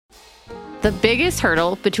The biggest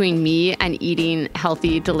hurdle between me and eating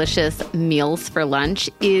healthy, delicious meals for lunch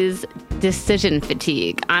is decision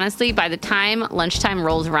fatigue. Honestly, by the time lunchtime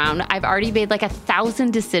rolls around, I've already made like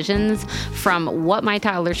 1,000 decisions, from what my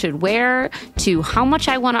toddler should wear to how much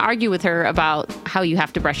I want to argue with her about how you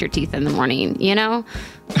have to brush your teeth in the morning, you know?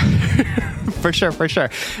 For sure.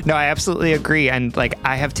 No, I absolutely agree. And like,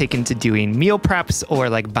 I have taken to doing meal preps or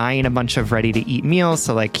like buying a bunch of ready to eat meals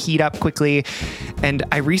to like heat up quickly. And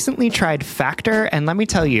I recently tried Factor. And let me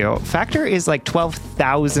tell you, Factor is like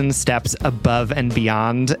 12,000 steps above and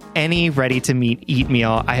beyond any ready to eat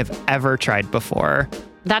meal I have ever tried before.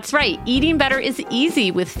 That's right. Eating better is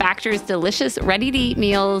easy with Factor's delicious, ready-to-eat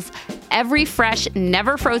meals. Every fresh,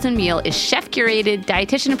 never frozen meal is chef-curated,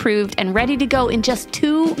 dietitian-approved, and ready to go in just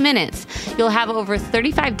 2 minutes. You'll have over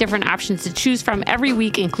 35 different options to choose from every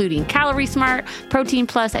week, including Calorie Smart, Protein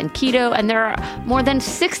Plus, and Keto. And there are more than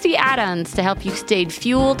 60 add-ons to help you stay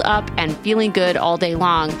fueled up and feeling good all day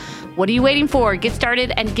long. What are you waiting for? Get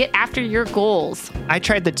started and get after your goals. I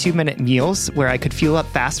tried the 2-minute meals where I could fuel up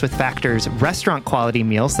fast with Factor's restaurant quality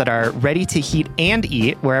meals that are ready to heat and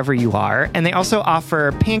eat wherever you are. And they also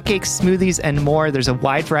offer pancakes, smoothies, and more. There's a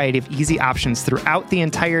wide variety of easy options throughout the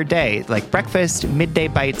entire day, like breakfast, midday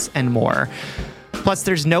bites, and more. Plus,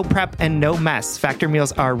 there's no prep and no mess. Factor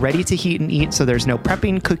meals are ready to heat and eat, so there's no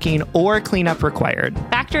prepping, cooking, or cleanup required.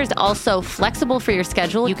 Factor is also flexible for your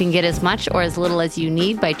schedule. You can get as much or as little as you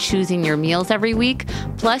need by choosing your meals every week.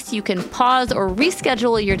 Plus, you can pause or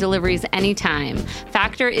reschedule your deliveries anytime.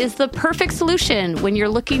 Factor is the perfect solution when you're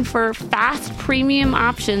looking for fast, premium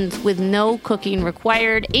options with no cooking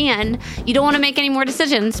required, and you don't want to make any more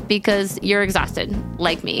decisions because you're exhausted,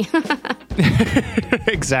 like me.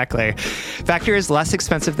 Exactly. Factor is less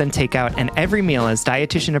expensive than takeout, and every meal is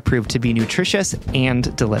dietitian approved to be nutritious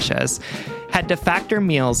and delicious. Head to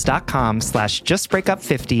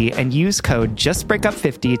factormeals.com/justbreakup50 and use code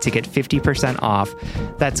justbreakup50 to get 50% off.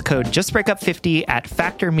 That's code justbreakup50 at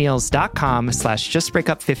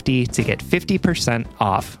factormeals.com/justbreakup50 to get 50%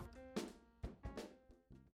 off.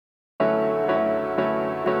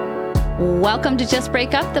 Welcome to Just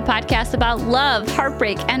Break Up, the podcast about love,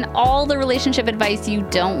 heartbreak, and all the relationship advice you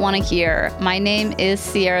don't want to hear. My name is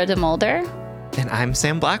Sierra DeMulder. And I'm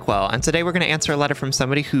Sam Blackwell. And today we're going to answer a letter from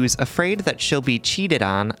somebody who's afraid that she'll be cheated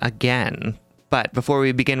on again. But before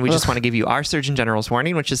we begin, we just want to give you our Surgeon General's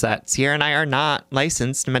warning, which is that Sierra and I are not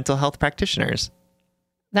licensed mental health practitioners.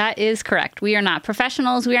 That is correct. We are not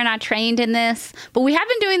professionals. We are not trained in this. But we have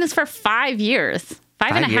been doing this for 5 years.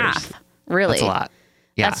 Five and a half. Really. That's a lot.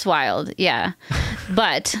 Yeah. That's wild. Yeah.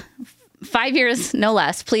 But 5 years, no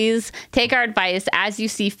less. Please take our advice as you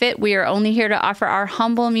see fit. We are only here to offer our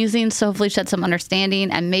humble musings, so hopefully shed some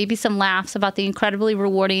understanding and maybe some laughs about the incredibly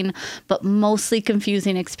rewarding, but mostly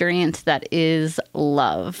confusing experience that is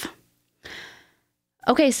love.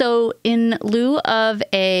 Okay, so in lieu of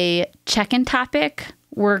a check-in topic,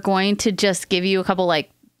 we're going to just give you a couple,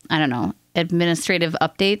 administrative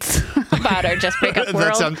updates about our Just Break Up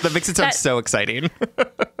world. That makes it sound so exciting.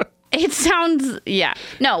 It sounds, yeah.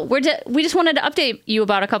 No, we just wanted to update you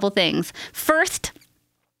about a couple things. First,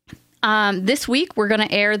 this week we're going to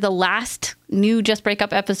air the last new Just Break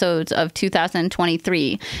Up episodes of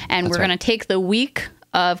 2023, and we're going to take the week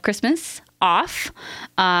of Christmas off.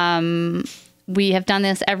 We have done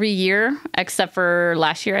this every year, except for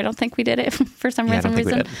last year. I don't think we did it for some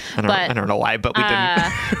reason. I don't know why, but we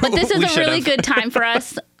didn't. But this is a really good time for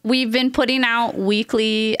us. We've been putting out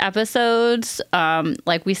weekly episodes,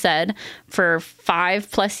 like we said, for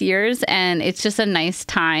 5+ years. And it's just a nice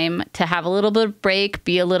time to have a little bit of break,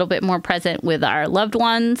 be a little bit more present with our loved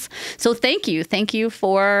ones. So thank you. Thank you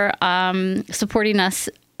for supporting us.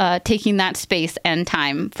 Taking that space and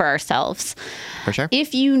time for ourselves. For sure.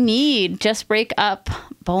 If you need Just Break Up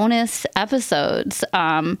bonus episodes,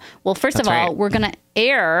 first of all, we're gonna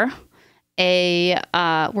air a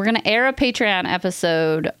Patreon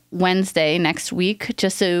episode Wednesday next week,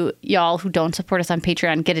 just so y'all who don't support us on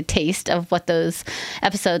Patreon get a taste of what those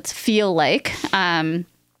episodes feel like. And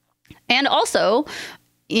also,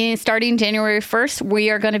 starting January 1st, we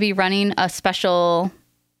are going to be running a special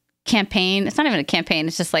campaign. It's not even a campaign.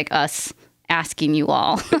 It's just like us asking you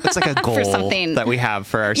all. It's like a goal for something that we have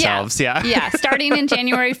for ourselves. Yeah. Starting in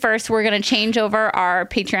January 1st, we're going to change over our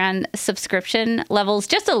Patreon subscription levels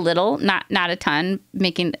just a little, not a ton,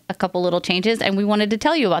 making a couple little changes. And we wanted to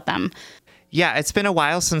tell you about them. Yeah. It's been a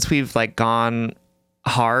while since we've gone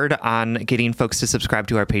hard on getting folks to subscribe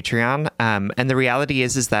to our Patreon. And the reality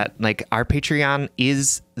is that our Patreon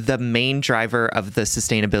is the main driver of the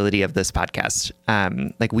sustainability of this podcast.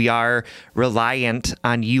 Like, we are reliant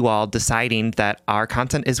on you all deciding that our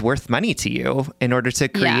content is worth money to you in order to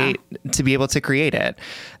to be able to create it.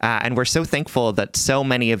 And we're so thankful that so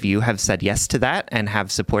many of you have said yes to that and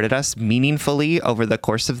have supported us meaningfully over the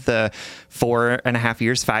course of the 4.5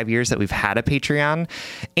 years, 5 years that we've had a Patreon.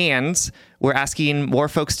 And we're asking more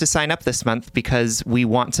folks to sign up this month because we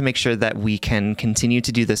want to make sure that we can continue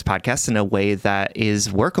to do this podcast in a way that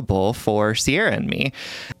is workable for Sierra and me.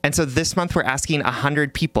 And so this month we're asking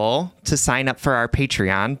 100 people to sign up for our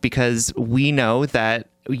Patreon because we know that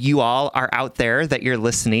you all are out there, that you're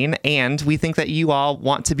listening, and we think that you all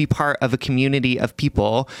want to be part of a community of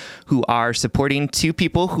people who are supporting two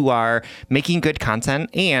people who are making good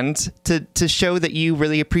content, and to show that you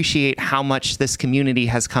really appreciate how much this community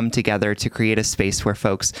has come together to create a space where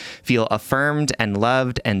folks feel affirmed and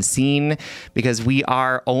loved and seen, because we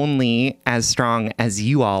are only as strong as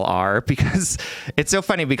you all are. Because it's so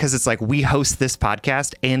funny, because it's like we host this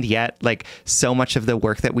podcast, and yet like so much of the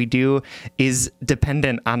work that we do is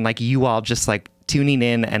dependent on like you all just like tuning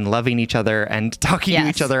in and loving each other and talking to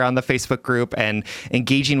each other on the Facebook group and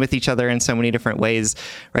engaging with each other in so many different ways,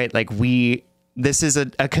 right? Like this is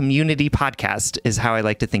a community podcast is how I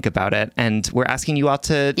like to think about it. And we're asking you all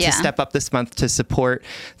to step up this month to support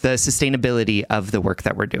the sustainability of the work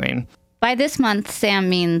that we're doing. By this month, Sam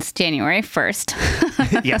means January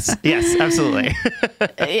 1st. Yes, absolutely.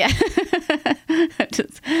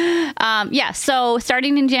 So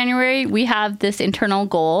starting in January, we have this internal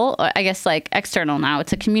goal, I guess like external now.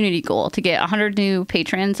 It's a community goal to get 100 new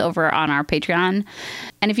patrons over on our Patreon.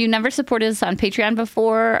 And if you've never supported us on Patreon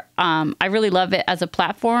before, I really love it as a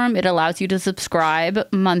platform. It allows you to subscribe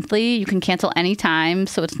monthly. You can cancel anytime,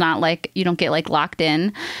 so it's not like you don't get like locked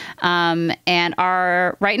in. And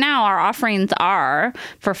right now our offerings are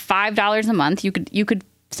for $5 a month. You could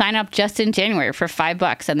sign up just in January for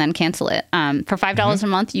 $5 and then cancel it. For $5 a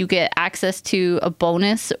month, you get access to a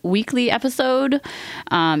bonus weekly episode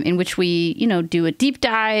in which we, do a deep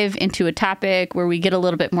dive into a topic where we get a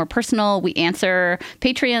little bit more personal. We answer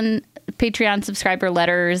Patreon subscriber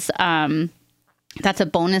letters. That's a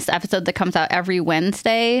bonus episode that comes out every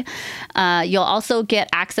Wednesday. You'll also get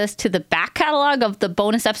access to the back catalog of the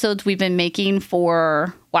bonus episodes we've been making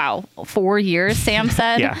for 4 years, Sam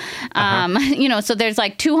said. So there's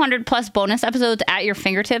like 200 plus bonus episodes at your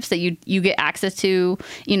fingertips that you get access to.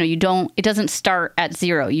 It doesn't start at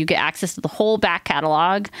zero. You get access to the whole back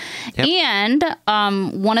catalog. Yep. And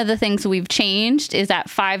one of the things we've changed is at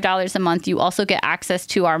 $5 a month, you also get access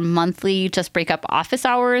to our monthly Just Break Up office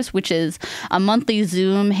hours, which is a monthly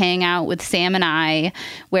Zoom hangout with Sam and I,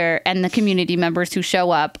 and the community members who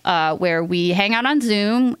show up, where we hang out on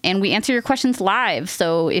Zoom and we answer your questions live.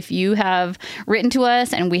 So if you have written to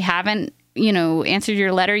us and we haven't, answered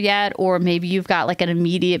your letter yet, or maybe you've got like an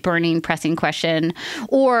immediate burning pressing question,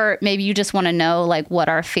 or maybe you just want to know like what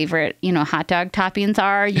our favorite, hot dog toppings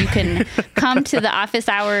are, you can come to the office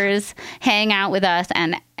hours, hang out with us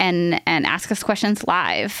and ask us questions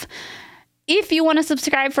live. If you want to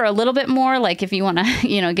subscribe for a little bit more, like if you want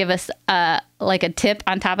to, give us like a tip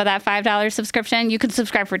on top of that $5 subscription, you can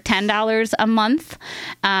subscribe for $10 a month.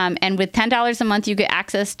 And with $10 a month, you get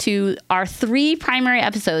access to our 3 primary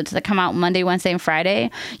episodes that come out Monday, Wednesday, and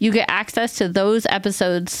Friday. You get access to those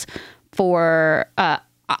episodes for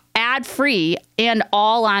ad-free and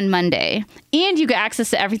all on Monday, and you get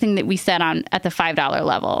access to everything that we said at the $5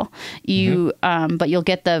 level. But you'll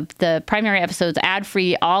get the primary episodes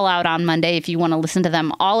ad-free, all out on Monday if you want to listen to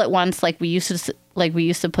them all at once, like we used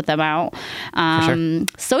to put them out. Sure.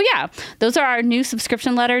 So yeah, those are our new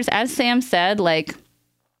subscription letters. As Sam said, like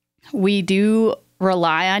we do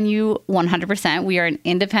rely on you 100%. We are an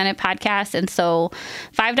independent podcast, and so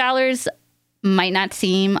 $5 might not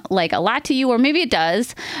seem like a lot to you, or maybe it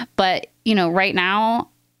does, but right now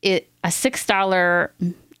a $6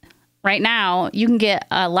 right now you can get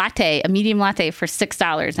a medium latte for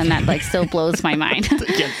 $6, and that like still blows my mind.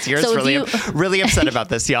 You're so really upset about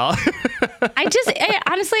this, y'all. I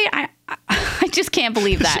just can't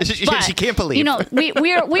believe that. She can't believe.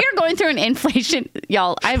 We are going through an inflation,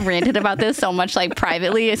 y'all. I've ranted about this so much, like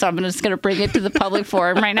privately, so I'm just going to bring it to the public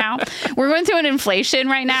forum right now. We're going through an inflation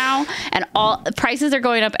right now, and all prices are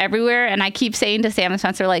going up everywhere. And I keep saying to Sam and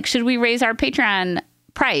Spencer, like, should we raise our Patreon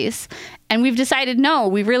price? And we've decided no.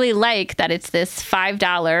 We really like that it's this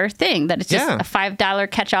 $5 thing, that it's just a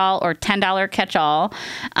 $5 catch-all or $10 catch-all.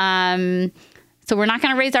 So we're not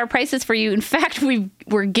going to raise our prices for you. In fact,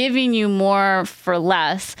 we're giving you more for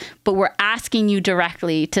less, but we're asking you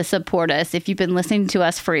directly to support us. If you've been listening to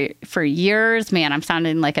us for years, man, I'm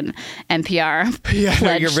sounding like an NPR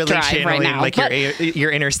pledge you're really drive channeling right now. like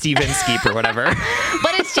your inner Steven Skeep or whatever.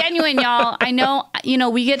 But it's genuine, y'all. I know,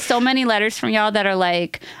 we get so many letters from y'all that are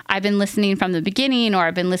like, I've been listening from the beginning, or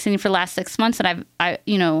I've been listening for the last 6 months, and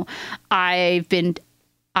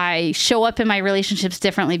I show up in my relationships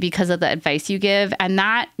differently because of the advice you give. And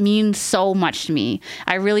that means so much to me.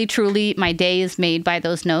 I really, truly, my day is made by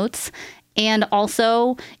those notes. And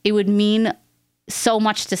also it would mean so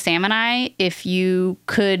much to Sam and I if you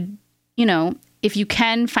could, if you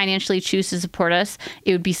can financially choose to support us,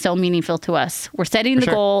 it would be so meaningful to us. We're setting the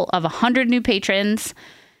goal of 100 new patrons.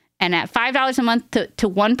 And at $5 a month to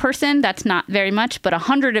one person, that's not very much, but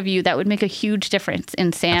 100 of you, that would make a huge difference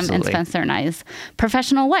in Sam and Spencer and I's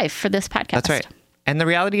professional life for this podcast. That's right. And the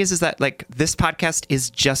reality is that like this podcast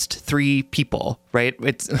is just 3 people, right?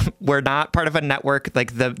 We're not part of a network.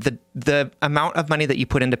 Like the amount of money that you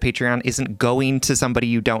put into Patreon isn't going to somebody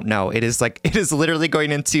you don't know. It is literally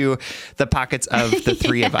going into the pockets of the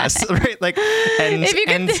 3 of us, right? Like, and if you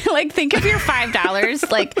can think of your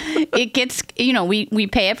 $5, like it gets, we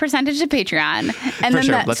pay a percentage to Patreon, and then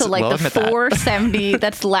the $4.70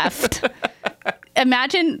 that's left.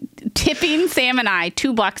 Imagine tipping Sam and I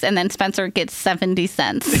 $2 and then Spencer gets 70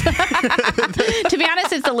 cents. To be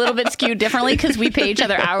honest, it's a little bit skewed differently because we pay each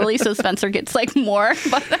other hourly, so Spencer gets like more.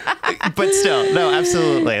 But still, no,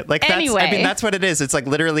 absolutely. Like that's what it is. It's like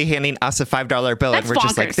literally handing us a $5 bill, and we're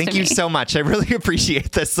just like, thank you so much. I really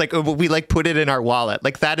appreciate this. Like we like put it in our wallet.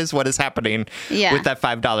 Like that is what is happening with that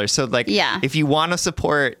 $5. So like, if you want to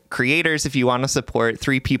support creators, if you want to support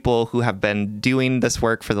 3 people who have been doing this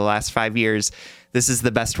work for the last 5 years, this is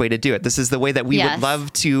the best way to do it. This is the way that we would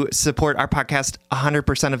love to support our podcast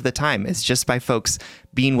 100% of the time. It's just by folks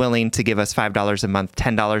being willing to give us $5 a month,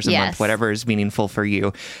 $10 a month, whatever is meaningful for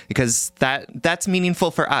you, because that's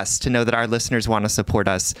meaningful for us to know that our listeners want to support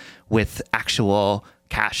us with actual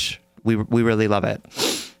cash. We really love it.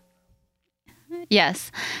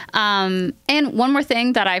 Yes. And one more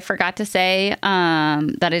thing that I forgot to say,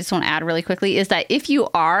 that I just want to add really quickly, is that if you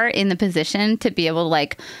are in the position to be able to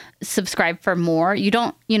like subscribe for more, you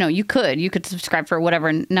could subscribe for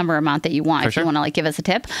whatever number amount that you want if you want to like give us a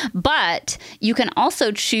tip, but you can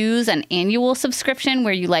also choose an annual subscription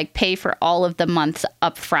where you like pay for all of the months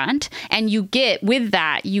up front, and you get a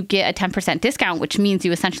 10% discount, which means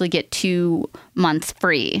you essentially get 2 months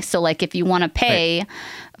free. So like if you want to pay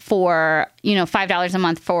for $5 a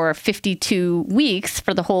month for 52 weeks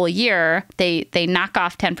for the whole year, they knock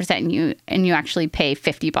off 10% and you actually pay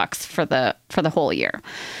 $50 for the whole year.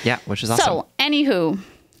 Yeah, which is awesome. So anywho,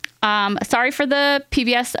 sorry for the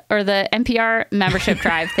PBS or the NPR membership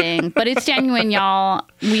drive thing, but it's genuine, y'all.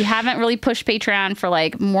 We haven't really pushed Patreon for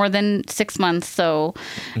like more than 6 months. So,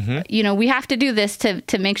 we have to do this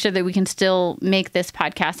to make sure that we can still make this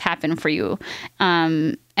podcast happen for you.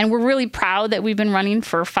 And we're really proud that we've been running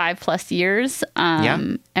for 5+ years.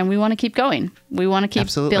 And we want to keep going. We want to keep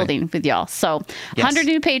building with y'all. So 100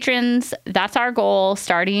 new patrons, that's our goal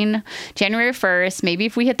starting January 1st. Maybe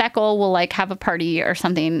if we hit that goal, we'll like have a party or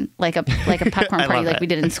something like a popcorn party like we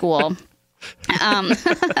did in school. But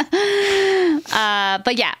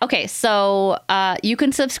yeah, okay. So you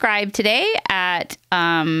can subscribe today at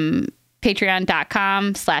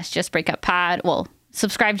patreon.com/justbreakuppod. Well,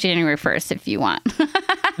 subscribe January 1st if you want.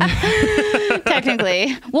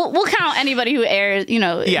 Technically, we'll count anybody who airs.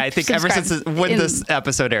 I think ever since when this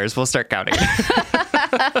episode airs, we'll start counting.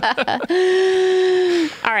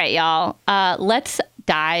 All right, y'all. Let's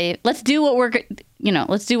do what we're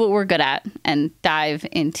good at and dive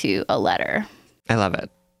into a letter. I love it.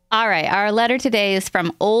 All right. Our letter today is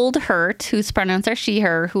from Old Hurt, whose pronouns are she,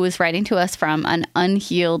 her, who is writing to us from an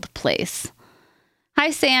unhealed place. Hi,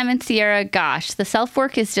 Sam and Sierra. Gosh, the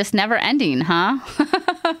self-work is just never ending, huh?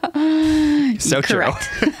 So true.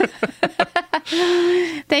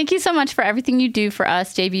 Thank you so much for everything you do for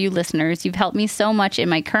us, JVU listeners. You've helped me so much in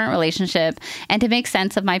my current relationship and to make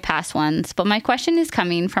sense of my past ones. But my question is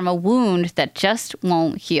coming from a wound that just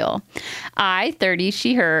won't heal. I, 30,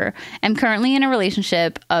 she, her, am currently in a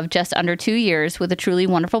relationship of just under 2 years with a truly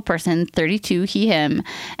wonderful person, 32, he, him.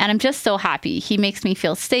 And I'm just so happy. He makes me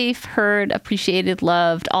feel safe, heard, appreciated,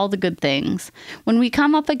 loved, all the good things. When we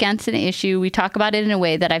come up against an issue, we talk about it in a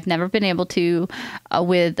way that I've never been able to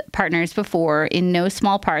with partners before, in no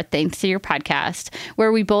small apart thanks to your podcast,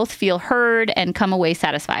 where we both feel heard and come away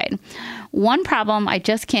satisfied. One problem I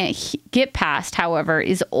just can't get past, however,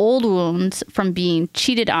 is old wounds from being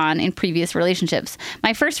cheated on in previous relationships.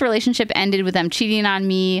 My first relationship ended with them cheating on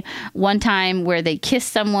me one time where they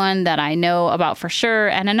kissed someone that I know about for sure,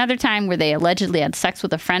 and another time where they allegedly had sex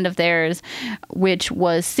with a friend of theirs, which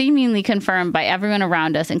was seemingly confirmed by everyone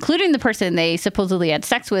around us, including the person they supposedly had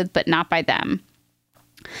sex with, but not by them.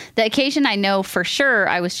 The occasion I know for sure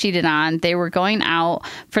I was cheated on, they were going out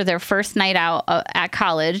for their first night out at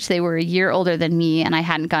college. They were a year older than me, and I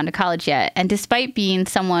hadn't gone to college yet. And despite being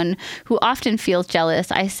someone who often feels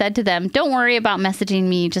jealous, I said to them, "Don't worry about messaging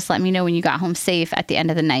me. Just let me know when you got home safe at the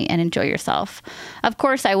end of the night and enjoy yourself." Of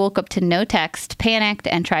course, I woke up to no text, panicked,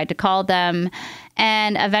 and tried to call them.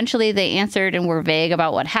 And eventually they answered and were vague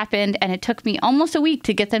about what happened. And it took me almost a week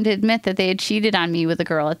to get them to admit that they had cheated on me with a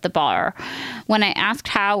girl at the bar. When I asked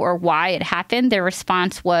how or why it happened, their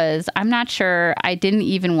response was, "I'm not sure. I didn't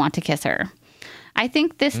even want to kiss her." I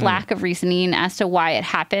think this lack of reasoning as to why it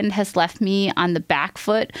happened has left me on the back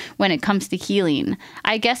foot when it comes to healing.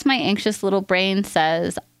 I guess my anxious little brain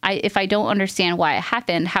says, if I don't understand why it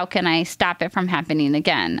happened, how can I stop it from happening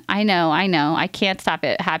again? I know, I can't stop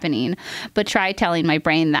it happening, but try telling my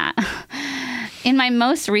brain that. In my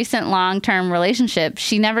most recent long-term relationship,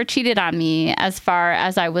 she never cheated on me as far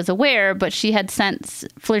as I was aware, but she had sent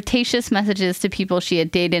flirtatious messages to people she had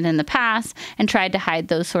dated in the past and tried to hide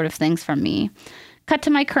those sort of things from me. Cut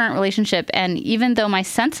to my current relationship, and even though my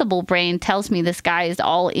sensible brain tells me this guy is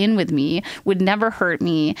all in with me, would never hurt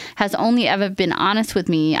me, has only ever been honest with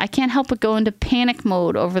me, I can't help but go into panic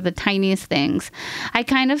mode over the tiniest things. I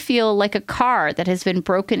kind of feel like a car that has been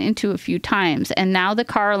broken into a few times, and now the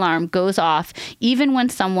car alarm goes off even when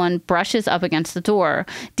someone brushes up against the door.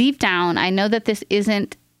 Deep down, I know that this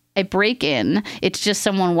isn't a break-in, it's just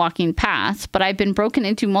someone walking past, but I've been broken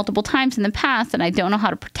into multiple times in the past, and I don't know how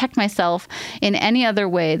to protect myself in any other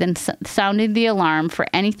way than sounding the alarm for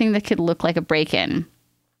anything that could look like a break-in.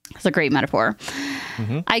 It's a great metaphor.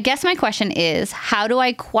 I guess my question is, how do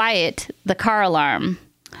I quiet the car alarm?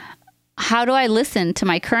 How do I listen to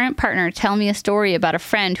my current partner tell me a story about a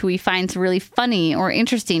friend who he finds really funny or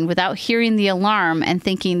interesting without hearing the alarm and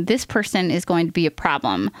thinking this person is going to be a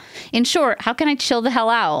problem? In short, how can I chill the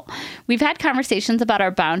hell out? We've had conversations about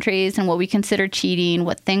our boundaries and what we consider cheating,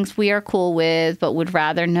 what things we are cool with but would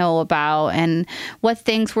rather know about, and what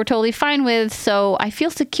things we're totally fine with. So I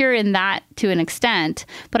feel secure in that to an extent,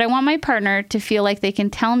 but I want my partner to feel like they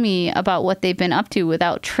can tell me about what they've been up to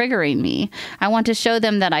without triggering me. I want to show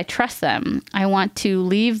them that I trust them. I want to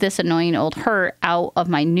leave this annoying old hurt out of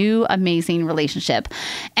my new amazing relationship.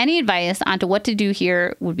 Any advice onto what to do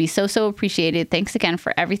here would be so appreciated. Thanks again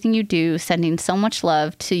for everything you do. Sending so much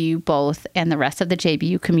love to you both and the rest of the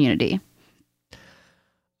JBU community.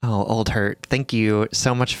 Oh, old hurt. Thank you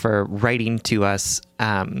so much for writing to us.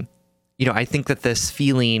 I think that this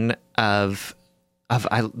feeling of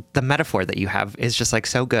the metaphor that you have is just like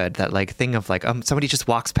so good, that like thing of like, somebody just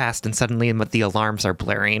walks past and suddenly the alarms are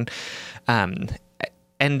blaring. And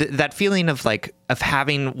that feeling of like, of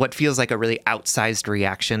having what feels like a really outsized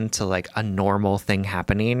reaction to like a normal thing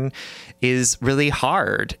happening is really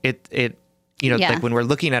hard. Like when we're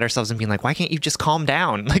looking at ourselves and being like, why can't you just calm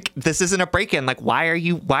down? Like, this isn't a break-in. Like, why are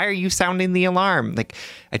you sounding the alarm? Like,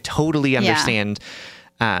 I totally understand,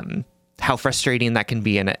 how frustrating that can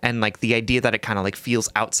be. And like the idea that it kind of like feels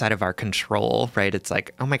outside of our control, right? It's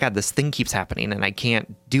like, oh my God, this thing keeps happening and I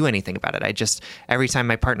can't do anything about it. Every time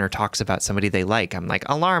my partner talks about somebody they like, I'm like,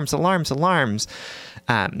 alarms. And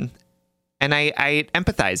I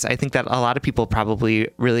empathize. I think that a lot of people probably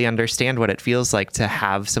really understand what it feels like to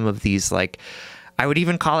have some of these, like, I would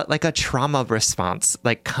even call it like a trauma response,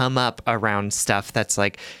 like come up around stuff that's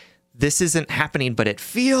like, this isn't happening, but it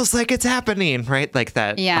feels like it's happening, right? Like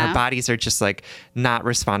that our bodies are just like not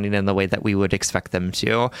responding in the way that we would expect them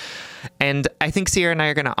to. And I think Sierra and I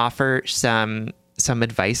are going to offer some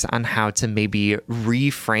advice on how to maybe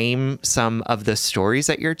reframe some of the stories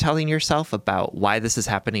that you're telling yourself about why this is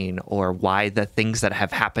happening or why the things that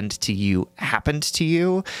have happened to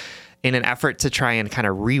you in an effort to try and kind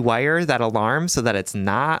of rewire that alarm so that it's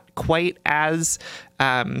not quite as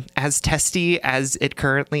testy as it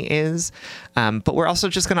currently is. But we're also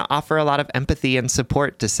just going to offer a lot of empathy and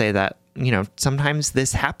support to say that, sometimes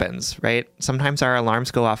this happens, right? Sometimes our alarms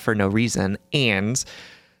go off for no reason. And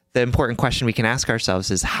the important question we can ask ourselves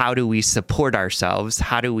is, how do we support ourselves?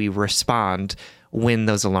 How do we respond when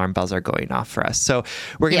those alarm bells are going off for us? So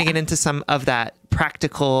we're going to get into some of that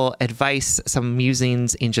practical advice, some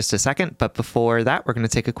musings in just a second. But before that, we're going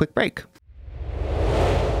to take a quick break.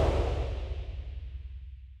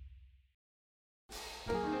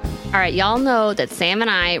 All right, y'all know that Sam and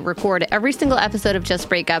I record every single episode of Just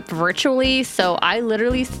Break Up virtually, so I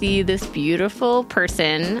literally see this beautiful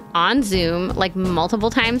person on Zoom like multiple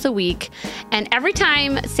times a week, and every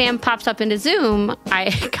time Sam pops up into Zoom,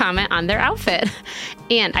 I comment on their outfit.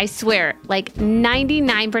 And I swear, like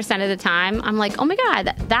 99% of the time, I'm like, oh my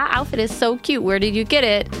God, that outfit is so cute. Where did you get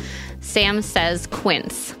it? Sam says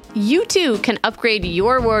Quince. You too can upgrade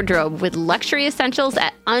your wardrobe with luxury essentials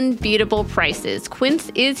at unbeatable prices.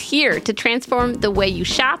 Quince is here to transform the way you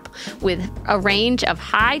shop with a range of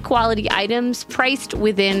high-quality items priced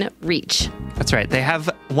within reach. That's right. They have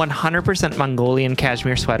 100% Mongolian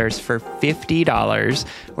cashmere sweaters for $50,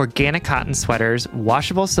 organic cotton sweaters,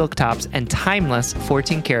 washable silk tops, and timeless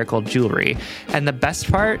 14-karat gold jewelry. And the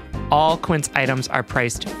best part, all Quince items are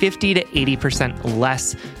priced 50 to 80%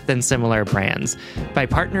 less than similar brands. By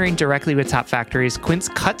partnering directly with top factories, Quince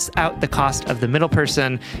cuts out the cost of the middle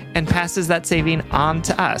person and passes that saving on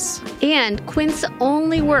to us. And Quince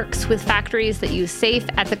only works with factories that use safe,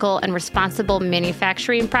 ethical, and responsible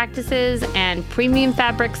manufacturing practices and premium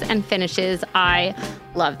fabrics and finishes. I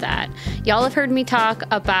love that. Y'all have heard me talk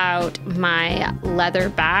about my leather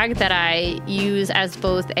bag that I use as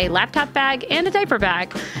both a laptop bag and a diaper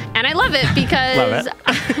bag. And I love it because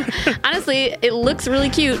honestly, it looks really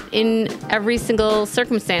cute in every single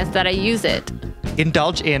circumstance that I use it.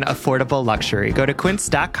 Indulge in affordable luxury. Go to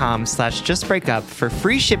quince.com/justbreakup for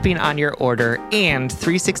free shipping on your order and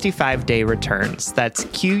 365-day returns. That's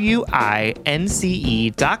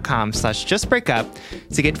QUINCE.com/justbreakup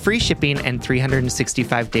to get free shipping and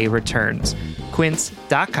 365-day returns.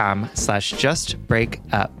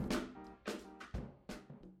 Quince.com/justbreakup.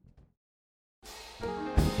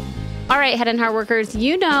 All right, Head and Heart workers,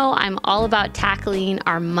 you know I'm all about tackling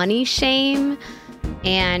our money shame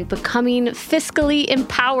and becoming fiscally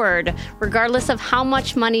empowered, regardless of how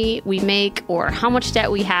much money we make or how much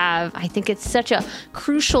debt we have. I think it's such a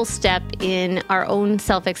crucial step in our own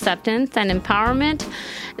self-acceptance and empowerment.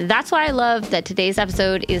 That's why I love that today's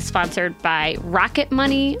episode is sponsored by Rocket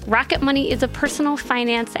Money. Rocket Money is a personal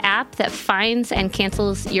finance app that finds and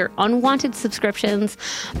cancels your unwanted subscriptions,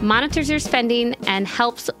 monitors your spending, and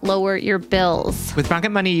helps lower your bills. With Rocket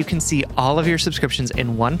Money, you can see all of your subscriptions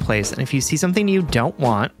in one place, and if you see something you don't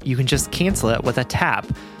want, you can just cancel it with a tap.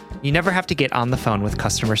 You never have to get on the phone with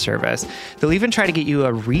customer service. They'll even try to get you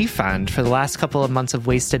a refund for the last couple of months of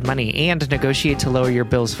wasted money and negotiate to lower your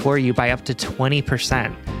bills for you by up to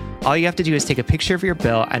 20%. All you have to do is take a picture of your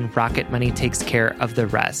bill, and Rocket Money takes care of the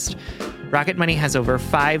rest. Rocket Money has over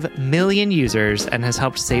 5 million users and has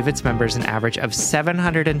helped save its members an average of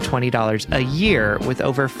 $720 a year with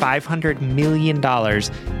over $500 million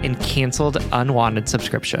in canceled unwanted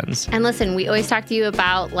subscriptions. And listen, we always talk to you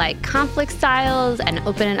about like conflict styles and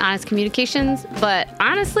open and honest communications, but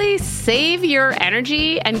honestly, save your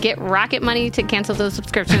energy and get Rocket Money to cancel those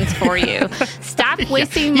subscriptions for you. Stop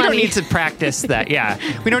wasting money. You don't need to practice that. Yeah.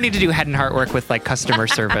 We don't need to do head and heart work with like customer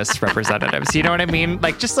service representatives. You know what I mean?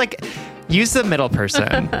 Like, just like use the middle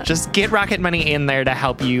person. Just get Rocket Money in there to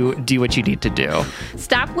help you do what you need to do.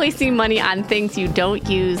 Stop wasting money on things you don't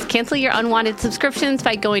use. Cancel your unwanted subscriptions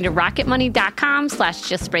by going to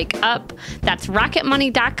rocketmoney.com/justbreakup. That's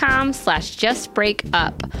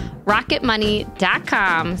rocketmoney.com/justbreakup.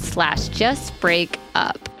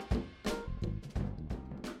 rocketmoney.com/justbreakup.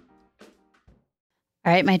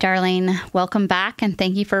 All right, my darling, welcome back, and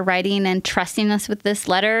thank you for writing and trusting us with this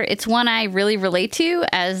letter. It's one I really relate to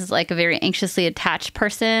as like a very anxiously attached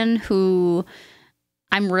person who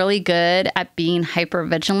I'm really good at being hyper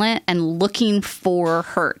vigilant and looking for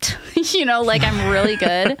hurt. You know, like I'm really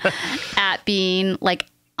good at being like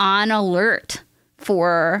on alert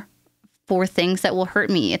for things that will hurt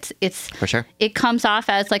me. It's for sure. It comes off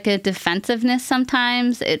as like a defensiveness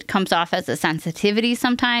sometimes. It comes off as a sensitivity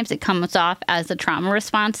sometimes. It comes off as a trauma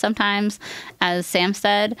response sometimes, as Sam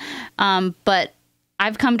said. But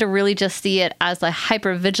I've come to really just see it as a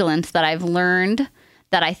hypervigilance that I've learned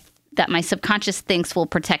that my subconscious thinks will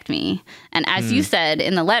protect me. And as you said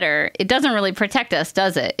in the letter, it doesn't really protect us,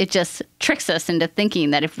 does it? It just tricks us into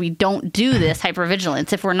thinking that if we don't do this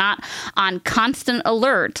hypervigilance, if we're not on constant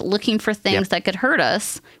alert looking for things that could hurt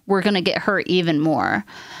us, we're going to get hurt even more.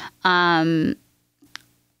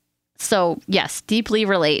 So yes, deeply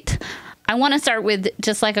relate. I want to start with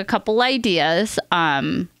just like a couple ideas.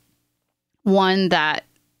 One that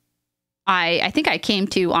I think I came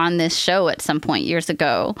to on this show at some point years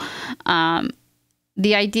ago.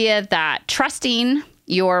 The idea that trusting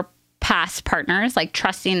your past partners, like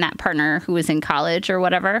trusting that partner who was in college or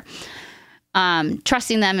whatever,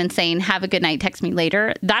 trusting them and saying, have a good night, text me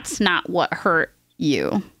later, that's not what hurt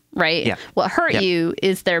you. right? Yeah. What hurt you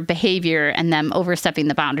is their behavior and them overstepping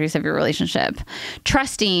the boundaries of your relationship.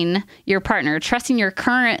 Trusting your partner, trusting your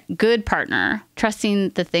current good partner, trusting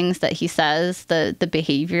the things that he says, the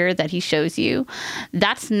behavior that he shows you,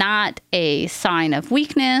 that's not a sign of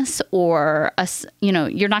weakness or,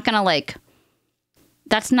 you're not going to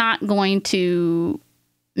that's not going to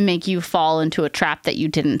make you fall into a trap that you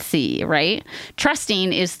didn't see, right?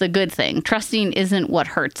 Trusting is the good thing. Trusting isn't what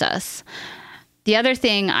hurts us. The other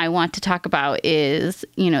thing I want to talk about is,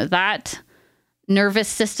 that nervous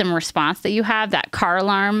system response that you have, that car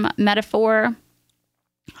alarm metaphor.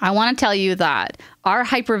 I want to tell you that our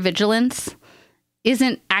hypervigilance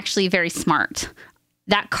isn't actually very smart.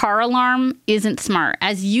 That car alarm isn't smart.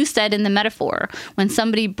 As you said in the metaphor, when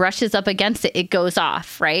somebody brushes up against it, it goes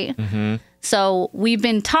off, right? Mm-hmm. So we've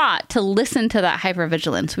been taught to listen to that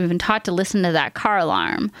hypervigilance. We've been taught to listen to that car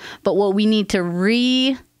alarm. But what we need to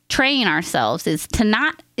retrain ourselves is to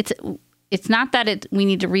not, it's not that we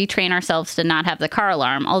need to retrain ourselves to not have the car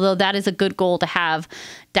alarm, although that is a good goal to have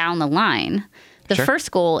down the line. The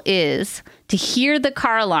first goal is to hear the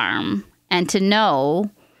car alarm and to know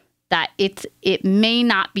that it may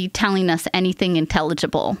not be telling us anything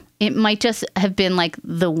intelligible. It might just have been like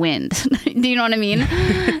the wind. Do you know what I mean?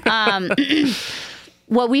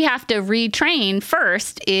 What we have to retrain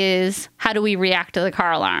first is how do we react to the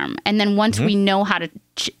car alarm? And then once we know how to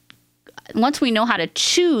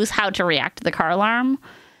choose how to react to the car alarm,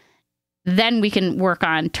 then we can work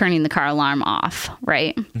on turning the car alarm off,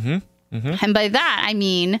 right? Mm-hmm. Mm-hmm. And by that, I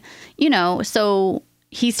mean, so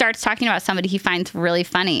he starts talking about somebody he finds really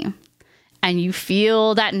funny. And you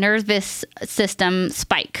feel that nervous system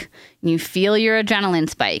spike. You feel your adrenaline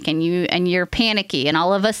spike and you're panicky. And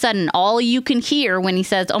all of a sudden, all you can hear when he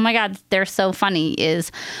says, oh my God, they're so funny,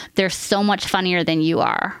 is they're so much funnier than you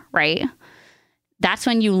are, right? That's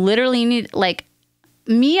when you literally need,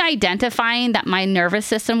 me identifying that my nervous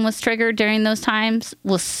system was triggered during those times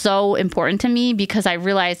was so important to me, because I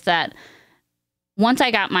realized that once I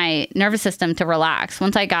got my nervous system to relax,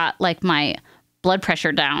 once I got my blood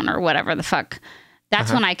pressure down or whatever the fuck,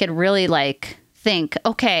 that's when I could really think,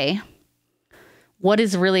 okay, what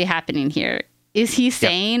is really happening here? Is he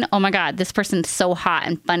saying, oh my God, this person's so hot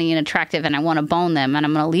and funny and attractive and I want to bone them and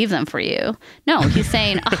I'm going to leave them for you? No, he's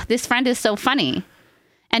saying, oh, this friend is so funny.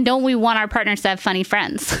 And don't we want our partners to have funny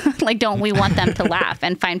friends? Don't we want them to laugh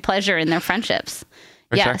and find pleasure in their friendships?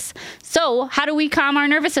 Yes. Sure. So how do we calm our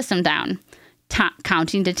nervous system down?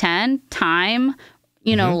 Counting to 10, time,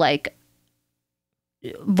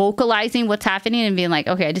 vocalizing what's happening and being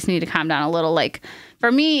okay, I just need to calm down a little.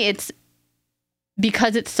 For me, it's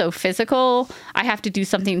because it's so physical, I have to do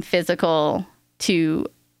something physical to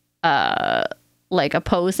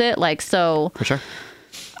oppose it. So for sure,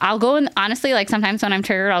 I'll go in, honestly, sometimes when I'm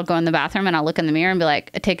triggered, I'll go in the bathroom and I'll look in the mirror and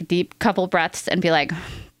be take a deep couple breaths and be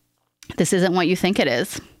this isn't what you think it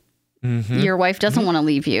is. Mm-hmm. Your wife doesn't want to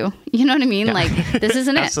leave you. You know what I mean? Yeah. This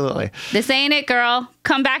isn't it. Absolutely. This ain't it, girl.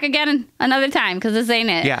 Come back again another time because this ain't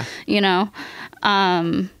it. Yeah.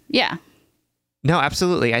 Yeah. No,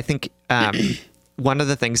 absolutely. I think one of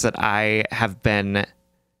the things that I have been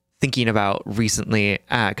thinking about recently,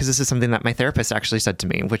 because this is something that my therapist actually said to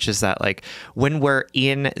me, which is that when we're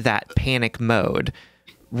in that panic mode,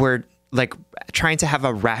 we're trying to have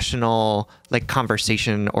a rational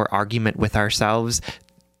conversation or argument with ourselves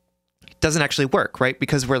doesn't actually work, right?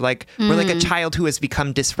 Because we're we're a child who has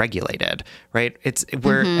become dysregulated, right?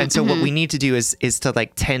 And so what we need to do is to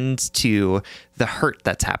tend to the hurt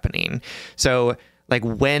that's happening. So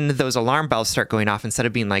when those alarm bells start going off, instead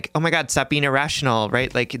of being oh my God, stop being irrational,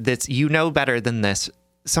 right? This, better than this.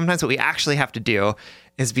 Sometimes what we actually have to do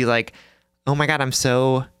is be oh my God, I'm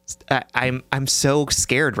so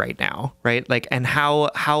scared right now, right? And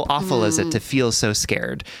how awful is it to feel so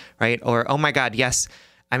scared, right? Or, oh my God, yes,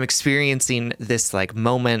 I'm experiencing this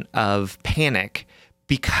moment of panic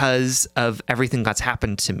because of everything that's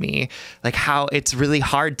happened to me. How it's really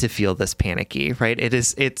hard to feel this panicky, right?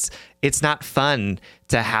 It's not fun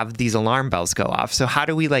to have these alarm bells go off. So how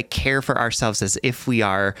do we care for ourselves as if we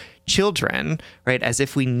are children, right? As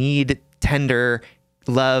if we need tender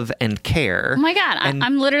love and care. Oh my God.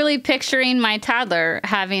 I'm literally picturing my toddler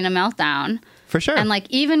having a meltdown. For sure. And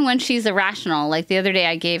even when she's irrational, the other day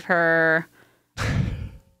I gave her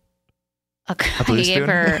I gave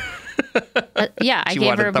her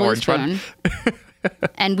a blue spoon.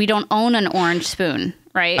 And we don't own an orange spoon,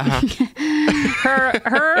 right?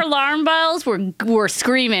 Her alarm bells were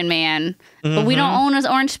screaming, man. But we don't own an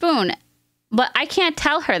orange spoon. But I can't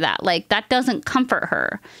tell her that. That doesn't comfort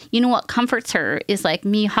her. You know what comforts her is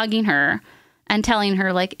me hugging her and telling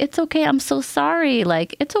her like, it's okay, I'm so sorry,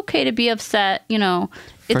 like it's okay to be upset, you know,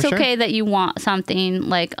 it's okay that you want something,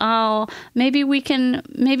 like, oh, maybe we can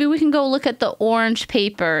go look at the orange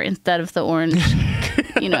paper instead of the orange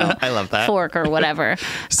you know, I love that. fork or whatever.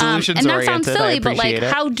 Solutions and that oriented. sounds silly, but like, it.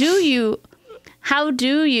 how do you,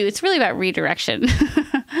 it's really about redirection,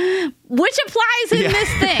 which applies in this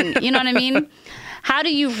thing. You know what I mean? How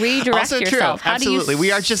do you redirect also yourself? True. How Absolutely.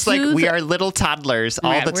 We are just like, we are little toddlers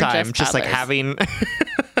all the time, just like having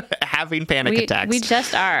panic attacks. We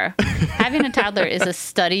just are. Having a toddler is a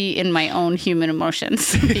study in my own human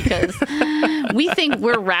emotions because we think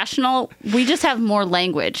we're rational. We just have more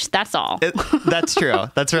language. That's all. That's true.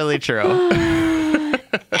 That's really true.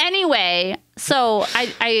 Anyway, so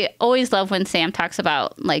I always love when Sam talks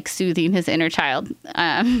about like soothing his inner child.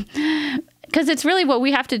 Because it's really what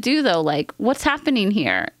we have to do, though. Like, what's happening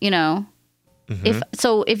here? You know,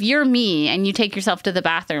 if you're me and you take yourself to the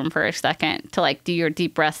bathroom for a second to like do your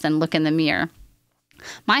deep breaths and look in the mirror,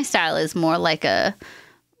 my style is more like a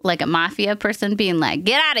mafia person being like,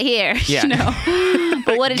 "Get out of here," you know.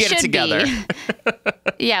 But what it should be,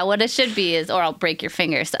 what it should be is, or I'll break your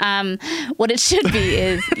fingers. What it should be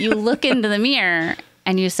is you look into the mirror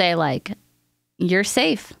and you say like, "You're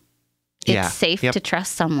safe. It's safe to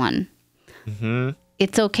trust someone."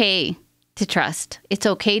 It's okay to trust. It's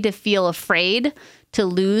okay to feel afraid to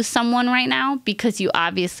lose someone right now because you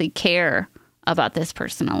obviously care about this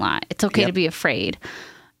person a lot. It's okay to be afraid.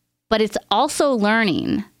 But it's also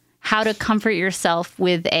learning how to comfort yourself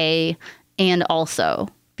with and also,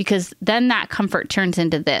 because then that comfort turns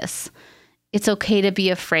into this. It's okay to be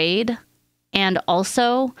afraid. And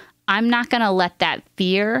also, I'm not going to let that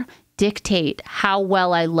fear dictate how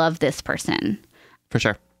well I love this person. For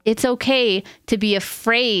sure. It's okay to be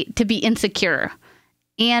afraid, to be insecure.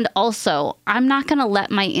 And also, I'm not going to let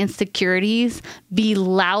my insecurities be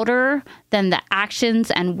louder than the actions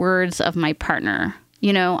and words of my partner.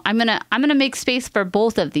 You know, I'm going to make space for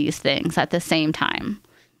both of these things at the same time.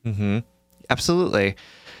 Absolutely.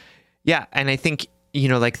 Yeah. And I think, you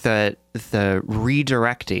know, like the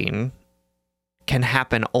redirecting can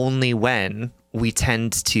happen only when we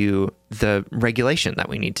tend to the regulation that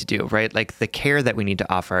we need to do, right? Like the care that we need to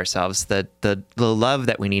offer ourselves, the love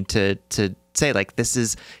that we need to say, like, this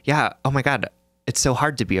is, oh my God, it's so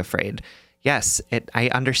hard to be afraid. Yes, I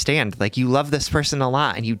understand. Like, you love this person a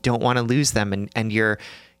lot and you don't want to lose them, and you're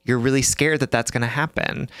really scared that that's going to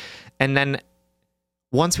happen. And then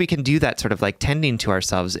once we can do that sort of like tending to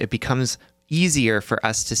ourselves, it becomes easier for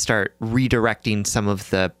us to start redirecting some of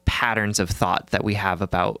the patterns of thought that we have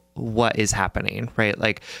about what is happening, right?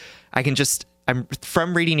 Like, I'm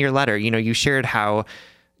from reading your letter, you know, you shared how,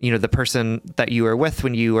 you know, the person that you were with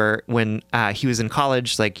when he was in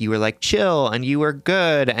college, like, you were like chill and you were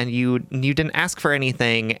good and you didn't ask for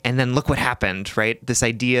anything. And then look what happened, right? This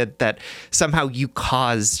idea that somehow you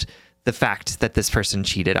caused the fact that this person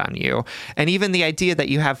cheated on you. And even the idea that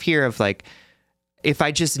you have here of like, if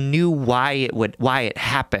I just knew why it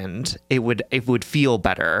happened, it would feel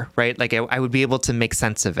better, right? Like I would be able to make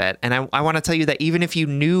sense of it. And I want to tell you that even if you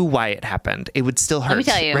knew why it happened, it would still hurt. Let me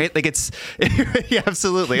tell you. Right? Like it's, yeah,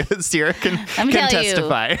 absolutely. Sierra can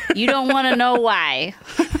testify. You don't want to know why.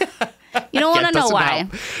 You don't want to know why.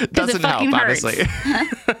 Doesn't it fucking help, hurts. honestly.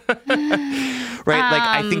 Right? Like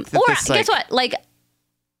I think that or this, like, guess what? Like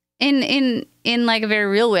in like a very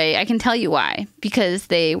real way, I can tell you why. Because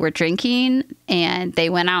they were drinking and they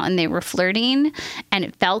went out and they were flirting and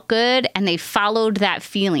it felt good and they followed that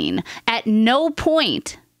feeling. At no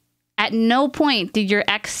point did your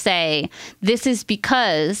ex say, this is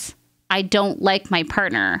because I don't like my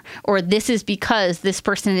partner, or this is because this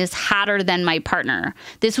person is hotter than my partner.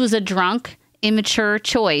 This was a drunk, immature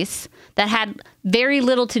choice that had very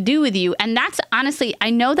little to do with you. And that's honestly, I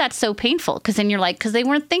know that's so painful because then you're like, because they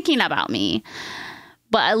weren't thinking about me.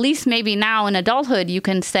 But at least maybe now in adulthood, you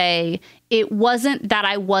can say it wasn't that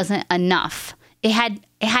I wasn't enough. It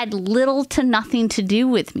had little to nothing to do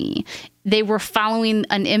with me. They were following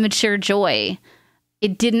an immature joy.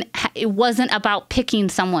 It wasn't about picking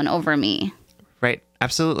someone over me. Right.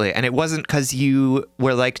 Absolutely. And it wasn't because you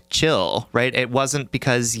were like chill, right? It wasn't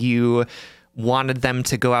because you wanted them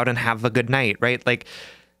to go out and have a good night, right? Like,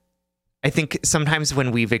 I think sometimes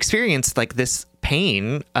when we've experienced like this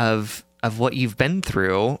pain of of what you've been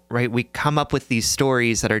through, right, we come up with these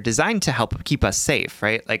stories that are designed to help keep us safe,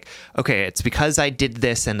 right? Like, okay, it's because I did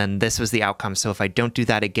this and then this was the outcome. So if I don't do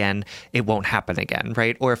that again, it won't happen again,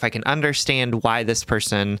 right? Or if I can understand why this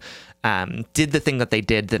person did the thing that they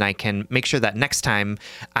did, then I can make sure that next time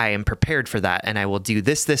I am prepared for that. And I will do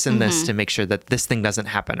this, and this to make sure that this thing doesn't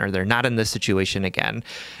happen or they're not in this situation again.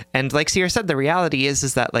 And like Sierra said, the reality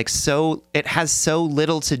is that like, so it has so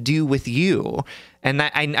little to do with you. And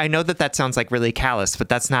I know that sounds like really callous, but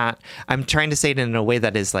that's not, I'm trying to say it in a way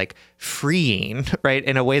that is like freeing, right?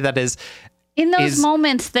 In a way that is. In those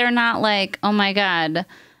moments, they're not like, oh my God,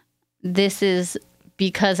 this is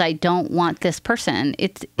because I don't want this person.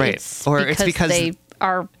 It's because they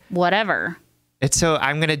are whatever. It's so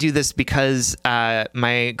I'm going to do this because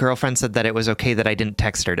my girlfriend said that it was okay that I didn't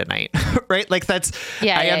text her tonight, right? Like that's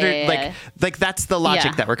like that's the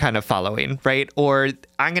logic that we're kind of following, right? Or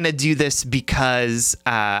I'm going to do this because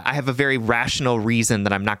I have a very rational reason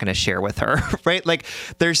that I'm not going to share with her, right? Like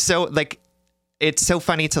there's so like it's so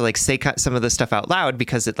funny to like say some of this stuff out loud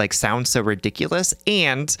because it like sounds so ridiculous.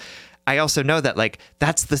 And I also know that like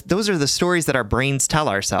those are the stories that our brains tell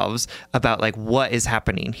ourselves about like what is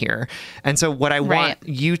happening here. And so what I want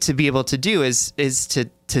you to be able to do is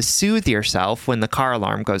to soothe yourself when the car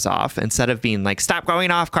alarm goes off, instead of being like, stop going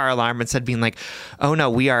off, car alarm, instead of being like, oh no,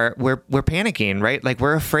 we're panicking, right? Like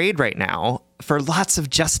we're afraid right now for lots of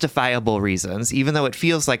justifiable reasons, even though it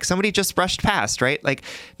feels like somebody just brushed past, right? Like,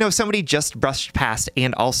 no, somebody just brushed past.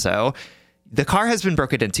 And also the car has been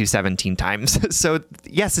broken into 17 times. So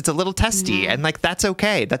yes, it's a little testy and like, that's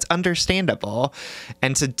okay. That's understandable.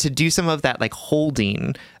 And to do some of that, like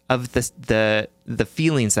holding of the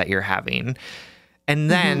feelings that you're having. And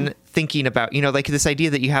then thinking about, like this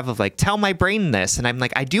idea that you have of like, tell my brain this. And I'm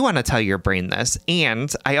like, I do want to tell your brain this. And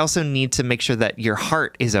I also need to make sure that your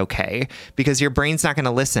heart is okay, because your brain's not going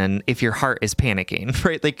to listen if your heart is panicking,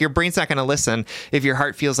 right? Like your brain's not going to listen if your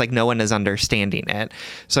heart feels like no one is understanding it.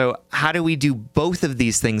 So how do we do both of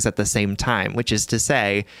these things at the same time? Which is to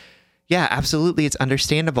say, yeah, absolutely. It's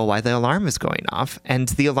understandable why the alarm is going off. And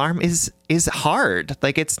the alarm is hard.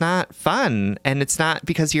 Like it's not fun. And it's not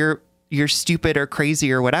because you're stupid or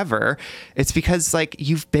crazy or whatever. It's because like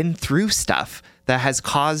you've been through stuff that has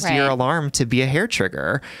caused your alarm to be a hair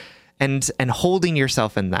trigger, and holding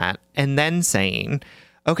yourself in that, and then saying,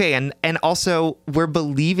 okay, and also we're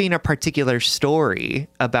believing a particular story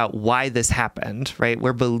about why this happened, right?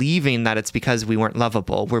 We're believing that it's because we weren't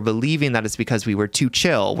lovable. We're believing that it's because we were too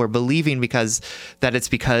chill. We're believing that it's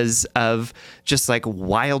because of just like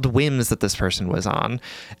wild whims that this person was on,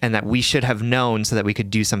 and that we should have known so that we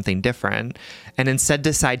could do something different, and instead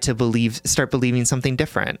decide to start believing something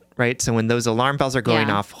different, right? So when those alarm bells are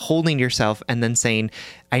going off, holding yourself and then saying,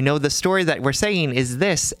 I know the story that we're saying is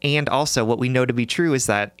this, and also what we know to be true is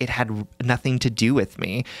that it had nothing to do with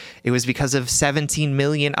me. It was because of 17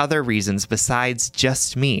 million other reasons besides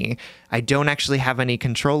just me. I don't actually have any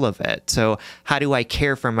control of it. So how do I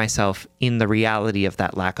care for myself in the reality of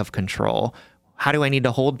that lack of control? How do I need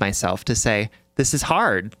to hold myself to say, this is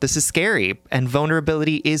hard, this is scary, and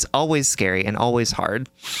vulnerability is always scary and always hard.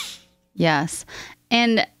 Yes.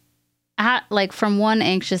 And like from one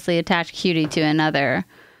anxiously attached cutie to another,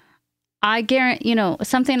 I guarantee,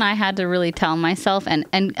 something I had to really tell myself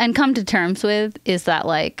and come to terms with is that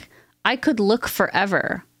like I could look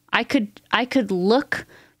forever. I could look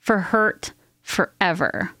for hurt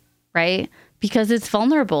forever, right? Because it's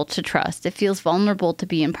vulnerable to trust. It feels vulnerable to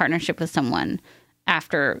be in partnership with someone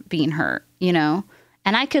after being hurt, And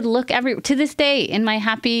I could look to this day in my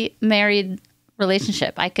happy married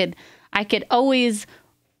relationship. I could always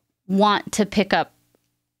want to pick up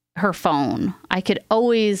her phone. I could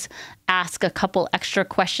always ask a couple extra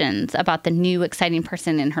questions about the new exciting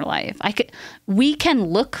person in her life. We can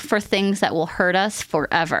look for things that will hurt us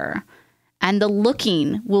forever. And the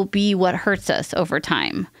looking will be what hurts us over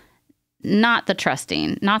time, not the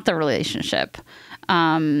trusting, not the relationship.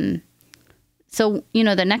 So,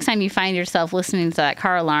 the next time you find yourself listening to that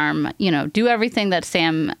car alarm, do everything that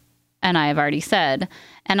Sam and I have already said.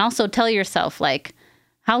 And also tell yourself, like,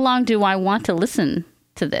 how long do I want to listen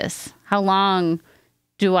to this? How long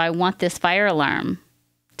do I want this fire alarm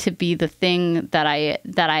to be the thing that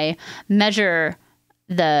I measure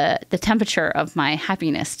the temperature of my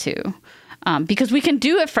happiness to? Because we can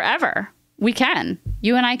do it forever. We can.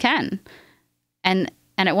 You and I can. And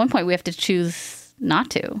at one point we have to choose not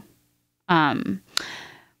to.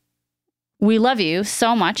 We love you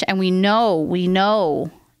so much, and we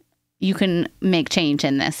know you can make change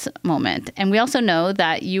in this moment. And we also know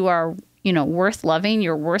that you are, worth loving,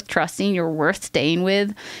 you're worth trusting, you're worth staying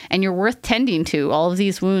with, and you're worth tending to. All of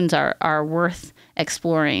these wounds are worth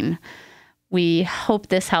exploring. We hope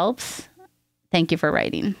this helps. Thank you for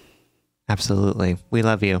writing. Absolutely. We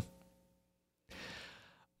love you.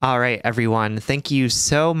 All right, everyone. Thank you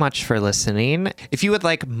so much for listening. If you would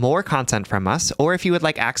like more content from us, or if you would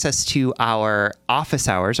like access to our office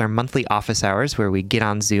hours, our monthly office hours, where we get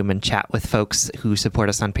on Zoom and chat with folks who support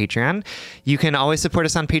us on Patreon, you can always support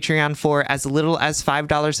us on Patreon for as little as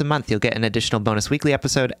 $5 a month. You'll get an additional bonus weekly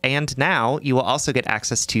episode. And now you will also get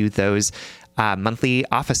access to those monthly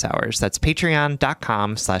office hours. That's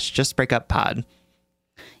patreon.com/justbreakuppod.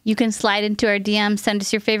 You can slide into our DM, send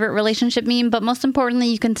us your favorite relationship meme, but most importantly,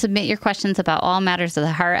 you can submit your questions about all matters of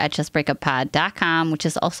the heart at justbreakuppod.com, which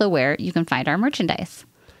is also where you can find our merchandise.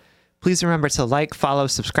 Please remember to like, follow,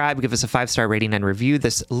 subscribe, give us a 5-star rating and review.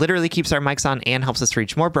 This literally keeps our mics on and helps us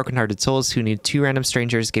reach more brokenhearted souls who need 2 random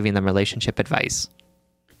strangers giving them relationship advice.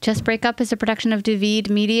 Just Break Up is a production of David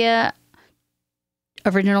Media.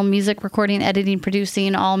 Original music, recording, editing,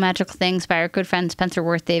 producing, all magical things by our good friend Spencer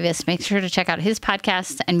Worth Davis. Make sure to check out his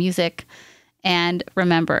podcasts and music. And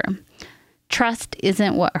remember, trust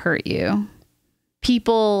isn't what hurt you.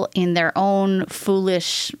 People in their own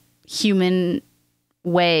foolish human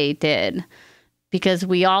way did, because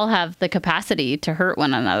we all have the capacity to hurt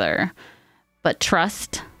one another. But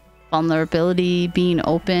trust, vulnerability, being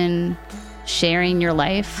open, sharing your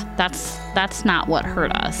life, that's not what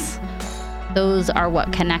hurt us. Those are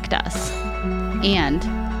what connect us. And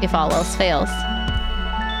if all else fails,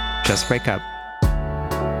 just break up.